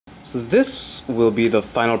So this will be the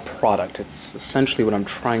final product. It's essentially what I'm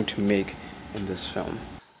trying to make in this film.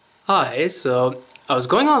 Hi, so I was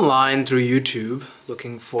going online through YouTube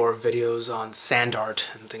looking for videos on sand art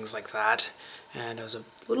and things like that, and I was a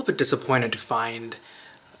little bit disappointed to find,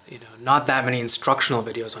 not that many instructional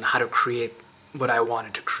videos on how to create what I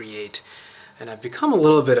wanted to create. And I've become a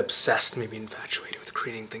little bit obsessed, maybe infatuated with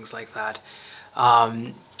creating things like that.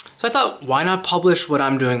 So I thought, why not publish what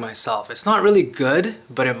I'm doing myself? It's not really good,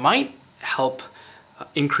 but it might help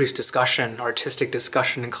increase discussion, artistic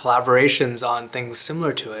discussion and collaborations on things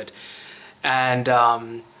similar to it. And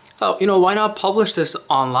thought, why not publish this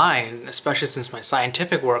online, especially since my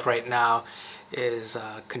scientific work right now is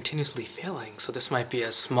continuously failing. So this might be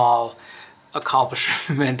a small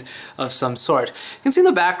accomplishment of some sort. You can see in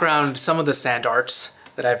the background some of the sand arts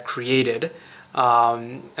that I've created.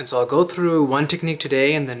 And so I'll go through one technique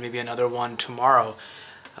today and then maybe another one tomorrow.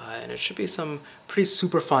 And it should be some pretty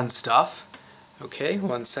super fun stuff. Okay,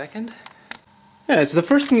 1 second. Yeah, so the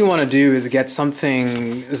first thing you want to do is get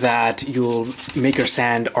something that you'll make your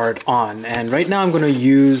sand art on. And right now I'm going to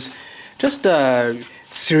use just a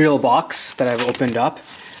cereal box that I've opened up.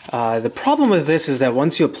 The problem with this is that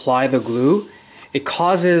once you apply the glue, it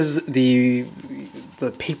causes the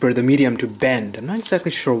paper, the medium, to bend. I'm not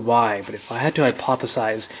exactly sure why, but if I had to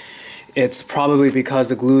hypothesize, it's probably because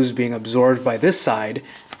the glue is being absorbed by this side,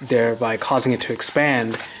 thereby causing it to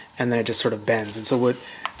expand, and then it just sort of bends. And so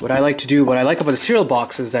what I like to do, what I like about the cereal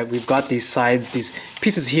box is that we've got these sides, these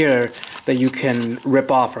pieces here that you can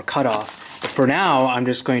rip off or cut off. But for now, I'm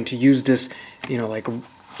just going to use this, like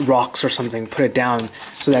rocks or something, put it down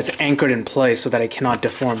so that's anchored in place so that it cannot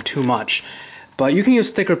deform too much. But you can use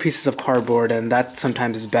thicker pieces of cardboard, and that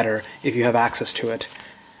sometimes is better if you have access to it.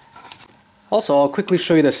 Also, I'll quickly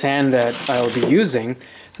show you the sand that I'll be using.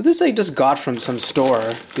 So this I just got from some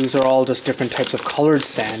store. These are all just different types of colored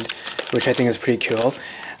sand, which I think is pretty cool.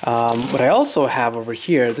 What I also have over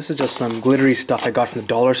here, this is just some glittery stuff I got from the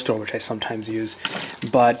dollar store, which I sometimes use.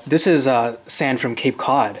 But this is sand from Cape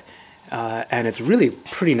Cod, and it's really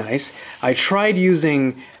pretty nice. I tried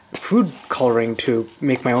using food coloring to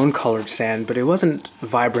make my own colored sand, but it wasn't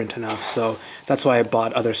vibrant enough, so that's why I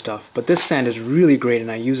bought other stuff. But this sand is really great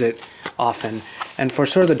and I use it often. And for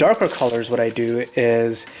sort of the darker colors, what I do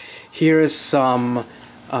is, here is some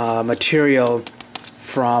material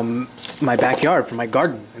from my backyard, from my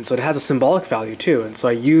garden, and so it has a symbolic value too. And so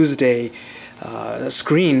I used a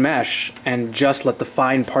screen mesh and just let the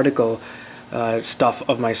fine particle stuff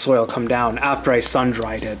of my soil come down after I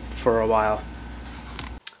sun-dried it for a while.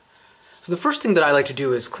 So the first thing that I like to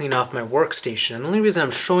do is clean off my workstation, and the only reason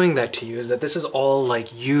I'm showing that to you is that this is all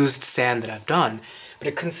like used sand that I've done, but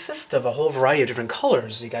it consists of a whole variety of different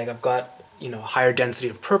colors. I've got higher density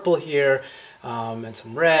of purple here, and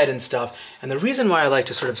some red and stuff, and the reason why I like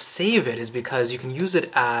to sort of save it is because you can use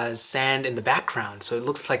it as sand in the background, so it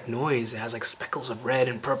looks like noise. It has like speckles of red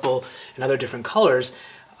and purple and other different colors,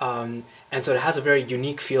 and so it has a very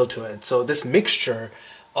unique feel to it. So this mixture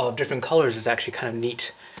of different colors is actually kind of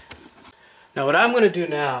neat. Now what I'm going to do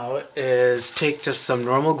now is take just some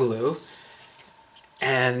normal glue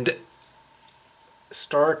and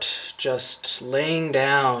start just laying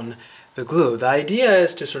down the glue. The idea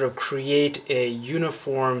is to sort of create a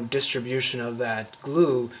uniform distribution of that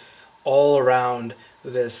glue all around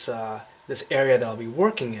this, this area that I'll be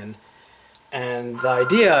working in. And the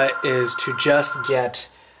idea is to just get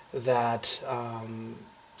that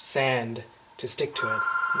sand to stick to it.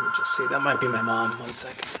 Let me just see, that might be my mom. 1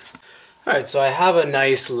 second. Alright, so I have a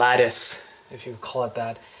nice lattice, if you call it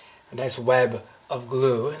that, a nice web of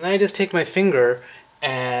glue, and then I just take my finger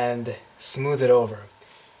and smooth it over.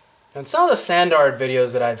 And some of the sand art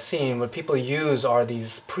videos that I've seen, what people use are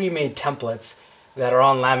these pre-made templates that are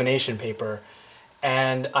on lamination paper,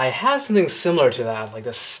 and I have something similar to that, like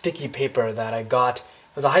the sticky paper that I got.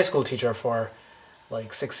 I was a high school teacher for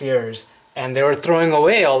like 6 years, and they were throwing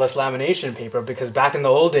away all this lamination paper because back in the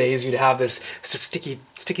old days you'd have this sticky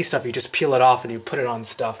stuff, you just peel it off and you put it on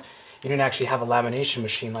stuff. You didn't actually have a lamination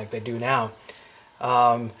machine like they do now.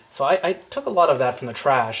 So I took a lot of that from the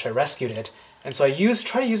trash, I rescued it, and so I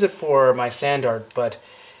try to use it for my sand art, but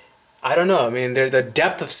I don't know, I mean the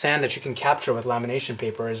depth of sand that you can capture with lamination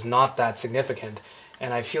paper is not that significant,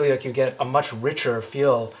 and I feel like you get a much richer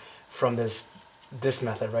feel from this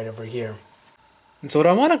method right over here. And so what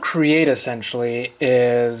I want to create essentially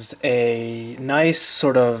is a nice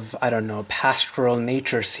sort of, I don't know, pastoral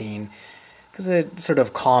nature scene, because it sort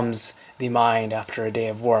of calms the mind after a day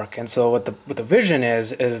of work. And so what the vision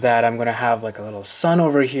is that I'm going to have like a little sun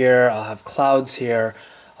over here, I'll have clouds here,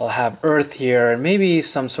 I'll have earth here, and maybe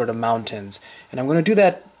some sort of mountains. And I'm going to do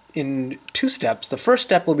that in two steps. The first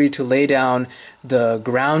step will be to lay down the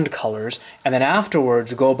ground colors, and then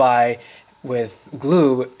afterwards go by with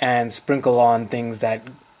glue and sprinkle on things that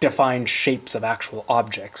define shapes of actual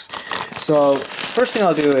objects. So first thing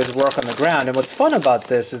I'll do is work on the ground, and what's fun about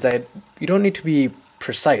this is that you don't need to be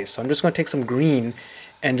precise. So I'm just going to take some green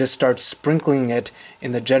and just start sprinkling it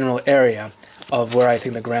in the general area of where I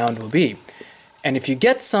think the ground will be. And if you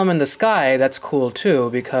get some in the sky, that's cool too,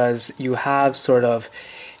 because you have sort of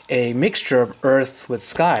a mixture of earth with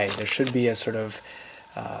sky. There should be a sort of,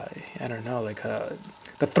 I don't know, like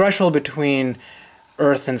the threshold between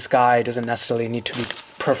earth and sky doesn't necessarily need to be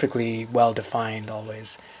perfectly well defined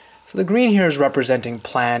always. So the green here is representing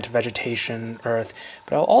plant, vegetation, earth,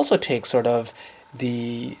 but I'll also take sort of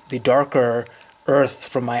the darker earth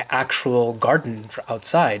from my actual garden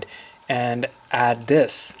outside and add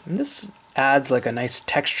this. And this adds like a nice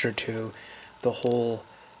texture to the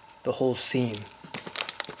whole scene.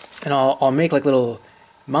 And I'll make like little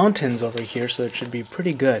mountains over here, so it should be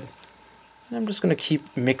pretty good. And I'm just going to keep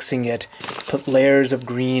mixing it, put layers of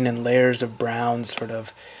green and layers of brown sort of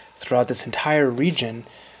throughout this entire region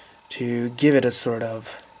to give it a sort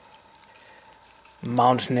of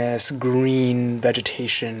mountainous green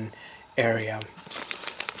vegetation area.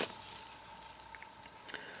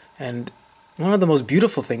 And one of the most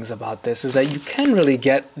beautiful things about this is that you can really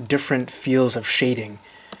get different feels of shading,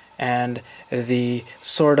 and the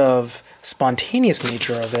sort of spontaneous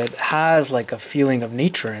nature of it has like a feeling of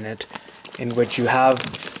nature in it, in which you have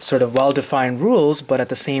sort of well-defined rules, but at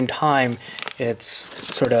the same time it's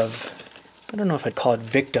sort of, I don't know if I'd call it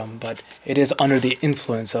victim, but it is under the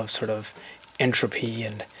influence of sort of entropy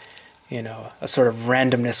and, you know, a sort of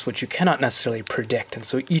randomness which you cannot necessarily predict. And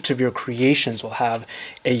so each of your creations will have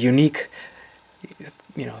a unique,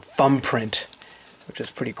 you know, thumbprint, which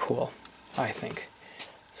is pretty cool, I think.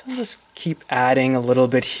 So I'll just keep adding a little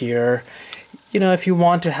bit here. You know, if you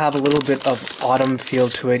want to have a little bit of autumn feel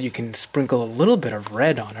to it, you can sprinkle a little bit of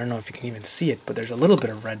red on. I don't know if you can even see it, but there's a little bit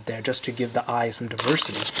of red there just to give the eye some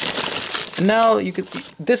diversity. And now you could,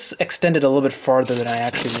 this extended a little bit farther than I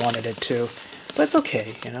actually wanted it to, but it's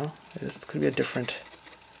okay, you know. This could be a different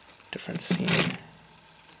scene.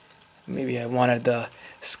 Maybe I wanted the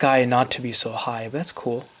sky not to be so high, but that's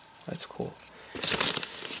cool. That's cool.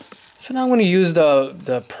 So now I'm going to use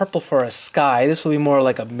the purple for a sky. This will be more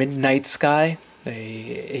like a midnight sky,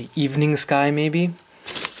 a evening sky maybe.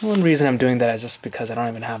 One reason I'm doing that is just because I don't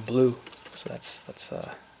even have blue, so that's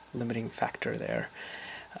a limiting factor there.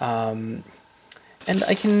 And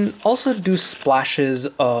I can also do splashes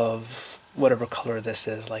of whatever color this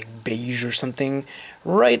is, like beige or something,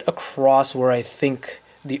 right across where I think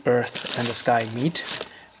the earth and the sky meet.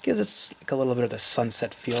 It gives it like a little bit of the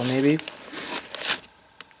sunset feel maybe.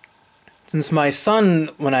 Since my sun,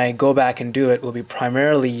 when I go back and do it, will be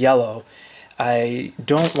primarily yellow, I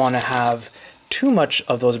don't want to have too much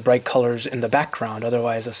of those bright colors in the background,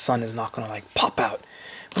 otherwise the sun is not going to like pop out.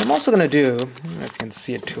 What I'm also going to do, I don't know if you can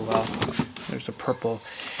see it too well, there's a purple,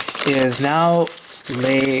 is now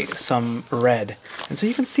lay some red. And so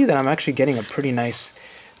you can see that I'm actually getting a pretty nice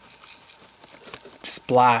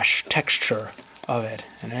splash texture of it.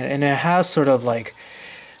 And it has sort of like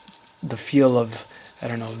the feel of, I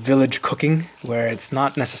don't know, village cooking, where it's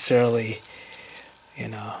not necessarily, you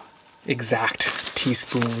know, exact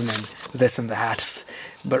teaspoon and this and that,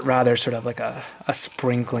 but rather sort of like a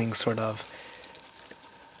sprinkling sort of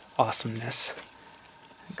awesomeness.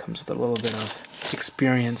 It comes with a little bit of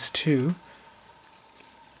experience too.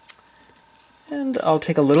 And I'll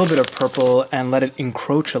take a little bit of purple and let it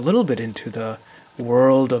encroach a little bit into the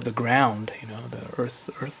world of the ground, you know, the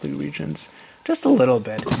earthly regions. Just a little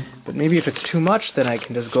bit. But maybe if it's too much, then I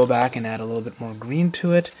can just go back and add a little bit more green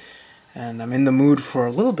to it. And I'm in the mood for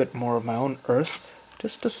a little bit more of my own earth.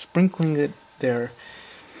 Just sprinkling it there.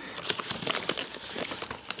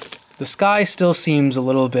 The sky still seems a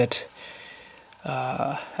little bit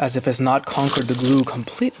as if it's not conquered the glue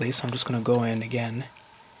completely, so I'm just going to go in again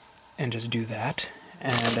and just do that.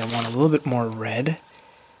 And I want a little bit more red,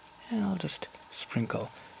 and I'll just sprinkle.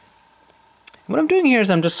 What I'm doing here is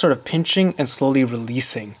I'm just sort of pinching and slowly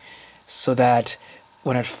releasing, so that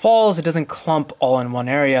when it falls, it doesn't clump all in one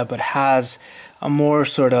area, but has a more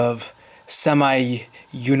sort of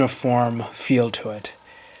semi-uniform feel to it.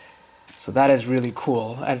 So that is really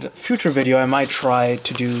cool. At a future video, I might try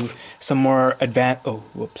to do some more advanced... Oh,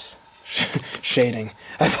 whoops. Shading.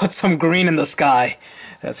 I put some green in the sky.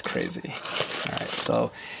 That's crazy. Alright,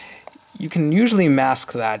 so you can usually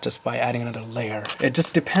mask that just by adding another layer. It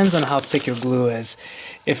just depends on how thick your glue is.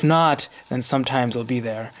 If not, then sometimes it'll be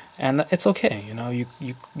there. And it's okay, you know,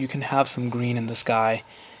 you can have some green in the sky.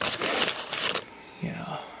 You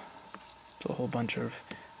know, a whole bunch of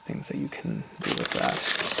things that you can do with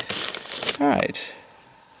that. Alright,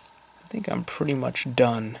 I think I'm pretty much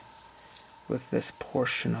done with this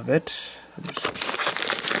portion of it.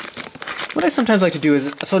 What I sometimes like to do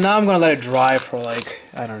is, so now I'm going to let it dry for like,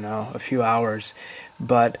 I don't know, a few hours,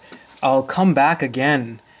 but I'll come back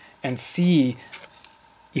again and see,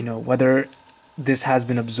 you know, whether this has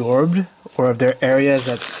been absorbed or if there are areas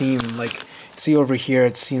that seem like, see over here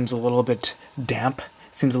it seems a little bit damp,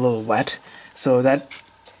 seems a little wet, so that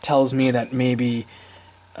tells me that maybe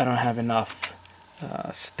I don't have enough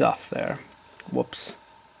stuff there. Whoops.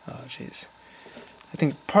 Oh jeez. I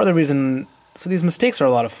think part of the reason, so these mistakes are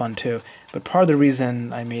a lot of fun too, but part of the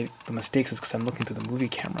reason I made the mistakes is because I'm looking through the movie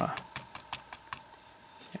camera.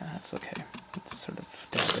 Yeah, that's okay. Let's sort of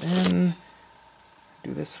dab it in,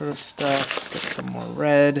 do this sort of stuff, get some more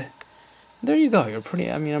red. There you go, you're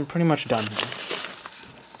pretty, I mean, I'm pretty much done.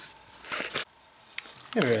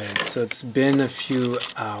 Alright, so it's been a few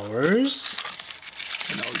hours,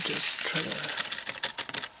 and I'll just try to...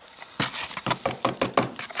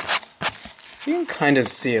 You can kind of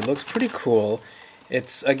see, it looks pretty cool.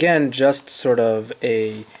 It's, again, just sort of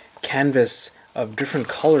a canvas of different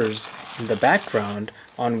colors in the background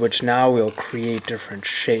on which now we'll create different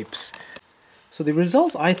shapes. So the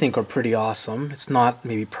results, I think, are pretty awesome. It's not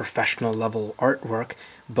maybe professional level artwork,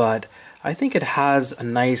 but I think it has a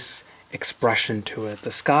nice expression to it.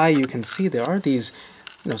 The sky, you can see there are these,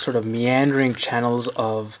 you know, sort of meandering channels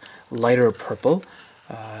of lighter purple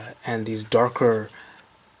and these darker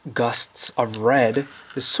gusts of red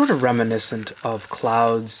is sort of reminiscent of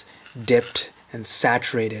clouds dipped and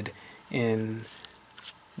saturated in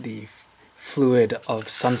the fluid of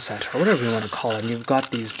sunset, or whatever you want to call it. And you've got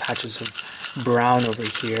these patches of brown over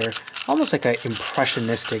here, almost like an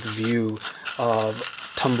impressionistic view of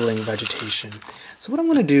tumbling vegetation. So what I'm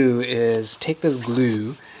going to do is take this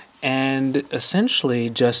glue and essentially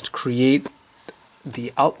just create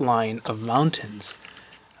the outline of mountains.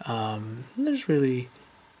 There's really,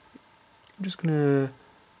 I'm just going to,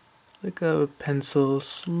 like a pencil,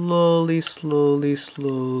 slowly,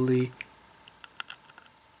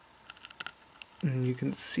 and you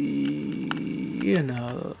can see, you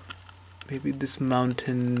know, maybe this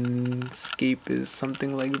mountainscape is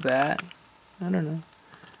something like that. I don't know.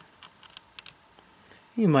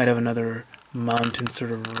 You might have another mountain sort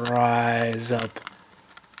of rise up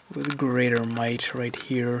with greater might right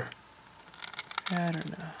here. I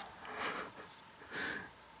don't know.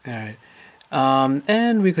 Alright.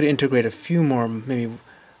 And we could integrate a few more, maybe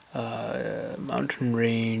mountain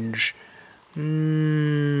range.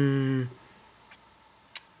 Maybe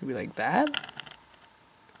like that?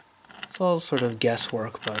 It's all sort of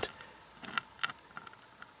guesswork, but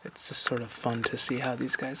it's just sort of fun to see how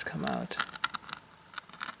these guys come out.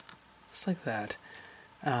 Just like that.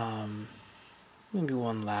 Maybe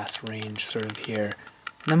one last range sort of here.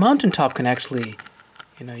 And the mountaintop can actually,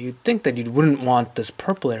 you know, you'd think that you wouldn't want this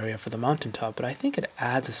purple area for the mountaintop, but I think it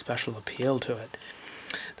adds a special appeal to it.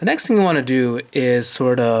 The next thing you want to do is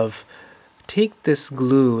sort of take this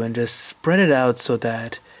glue and just spread it out so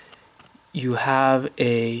that you have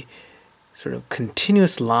a sort of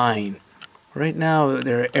continuous line. Right now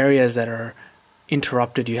there are areas that are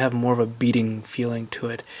interrupted. You have more of a beating feeling to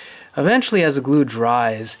it. Eventually, as the glue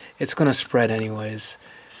dries, it's going to spread anyways.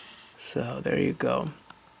 So there you go.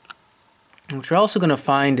 And what you're also going to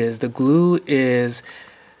find is the glue is,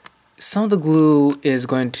 some of the glue is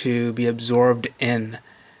going to be absorbed in,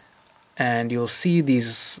 and you'll see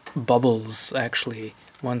these bubbles actually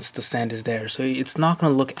once the sand is there. So it's not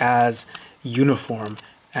going to look as uniform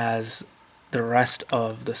as the rest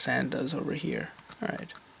of the sand does over here.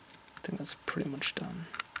 Alright, I think that's pretty much done.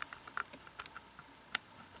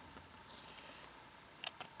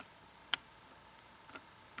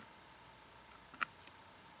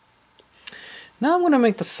 Now I'm going to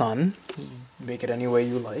make the sun. Make it any way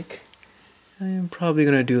you like. I am probably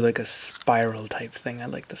going to do like a spiral type thing. I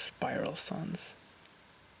like the spiral suns.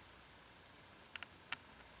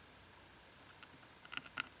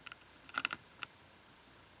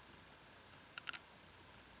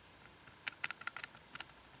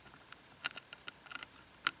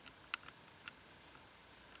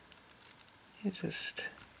 You just...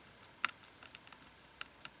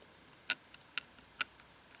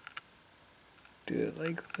 do it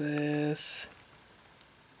like this,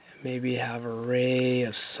 and maybe have a ray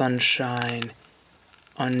of sunshine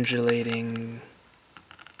undulating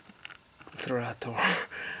throughout the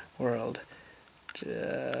world,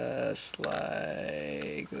 just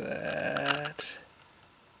like that.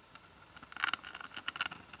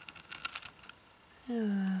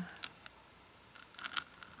 Yeah.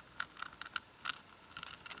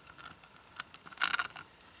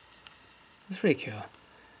 It's pretty cool.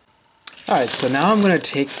 Alright, so now I'm going to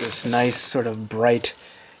take this nice sort of bright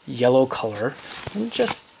yellow color and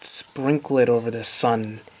just sprinkle it over the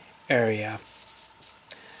sun area.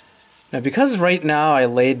 Now because right now I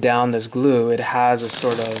laid down this glue, it has a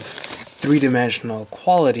sort of three-dimensional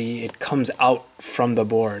quality. It comes out from the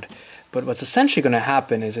board. But what's essentially going to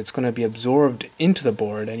happen is it's going to be absorbed into the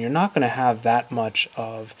board, and you're not going to have that much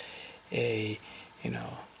of a,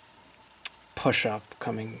 push-up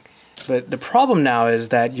coming. But the problem now is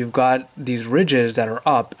that you've got these ridges that are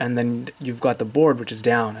up, and then you've got the board which is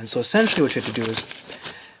down. And so essentially what you have to do is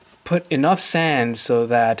put enough sand so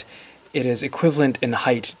that it is equivalent in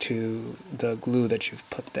height to the glue that you've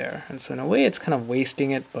put there. And so in a way it's kind of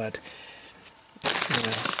wasting it, but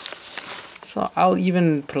so I'll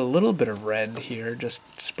even put a little bit of red here,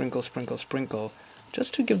 just sprinkle, sprinkle, sprinkle,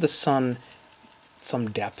 just to give the sun some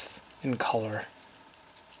depth in color.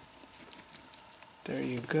 There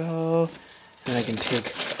you go. Then I can take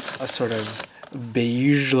a sort of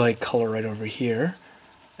beige-like color right over here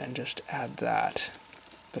and just add that.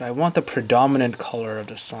 But I want the predominant color of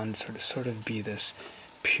the sun to sort of be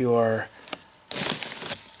this pure,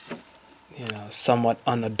 somewhat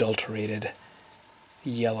unadulterated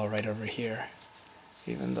yellow right over here,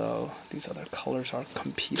 even though these other colors are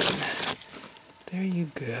competing. There you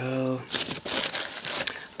go.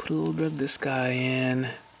 Put a little bit of this guy in.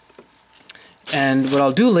 And what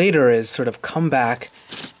I'll do later is sort of come back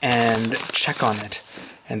and check on it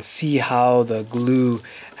and see how the glue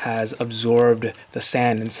has absorbed the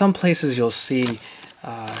sand. In some places you'll see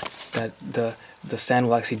that the sand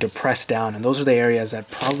will actually depress down, and those are the areas that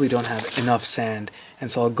probably don't have enough sand. And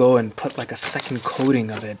so I'll go and put like a second coating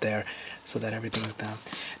of it there so that everything's down.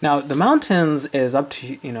 Now the mountains is up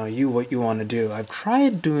to you what you want to do. I've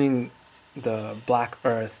tried doing the black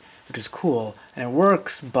earth, which is cool and it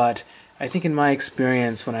works, but I think in my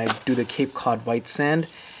experience when I do the Cape Cod white sand,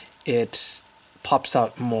 it pops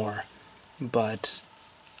out more. But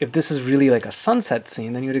if this is really like a sunset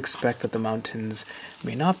scene, then you'd expect that the mountains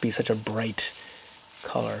may not be such a bright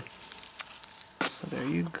color. So there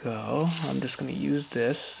you go. I'm just going to use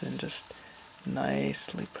this and just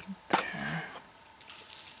nicely put it there.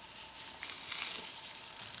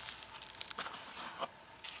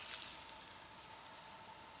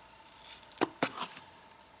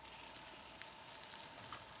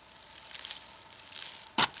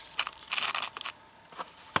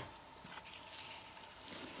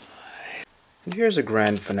 And here's a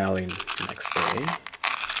grand finale next day. I'm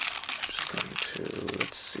just going to,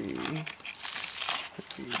 let's see,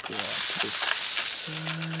 maybe go out to this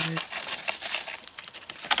side.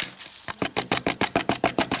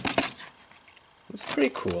 It's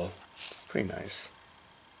pretty cool. It's pretty nice.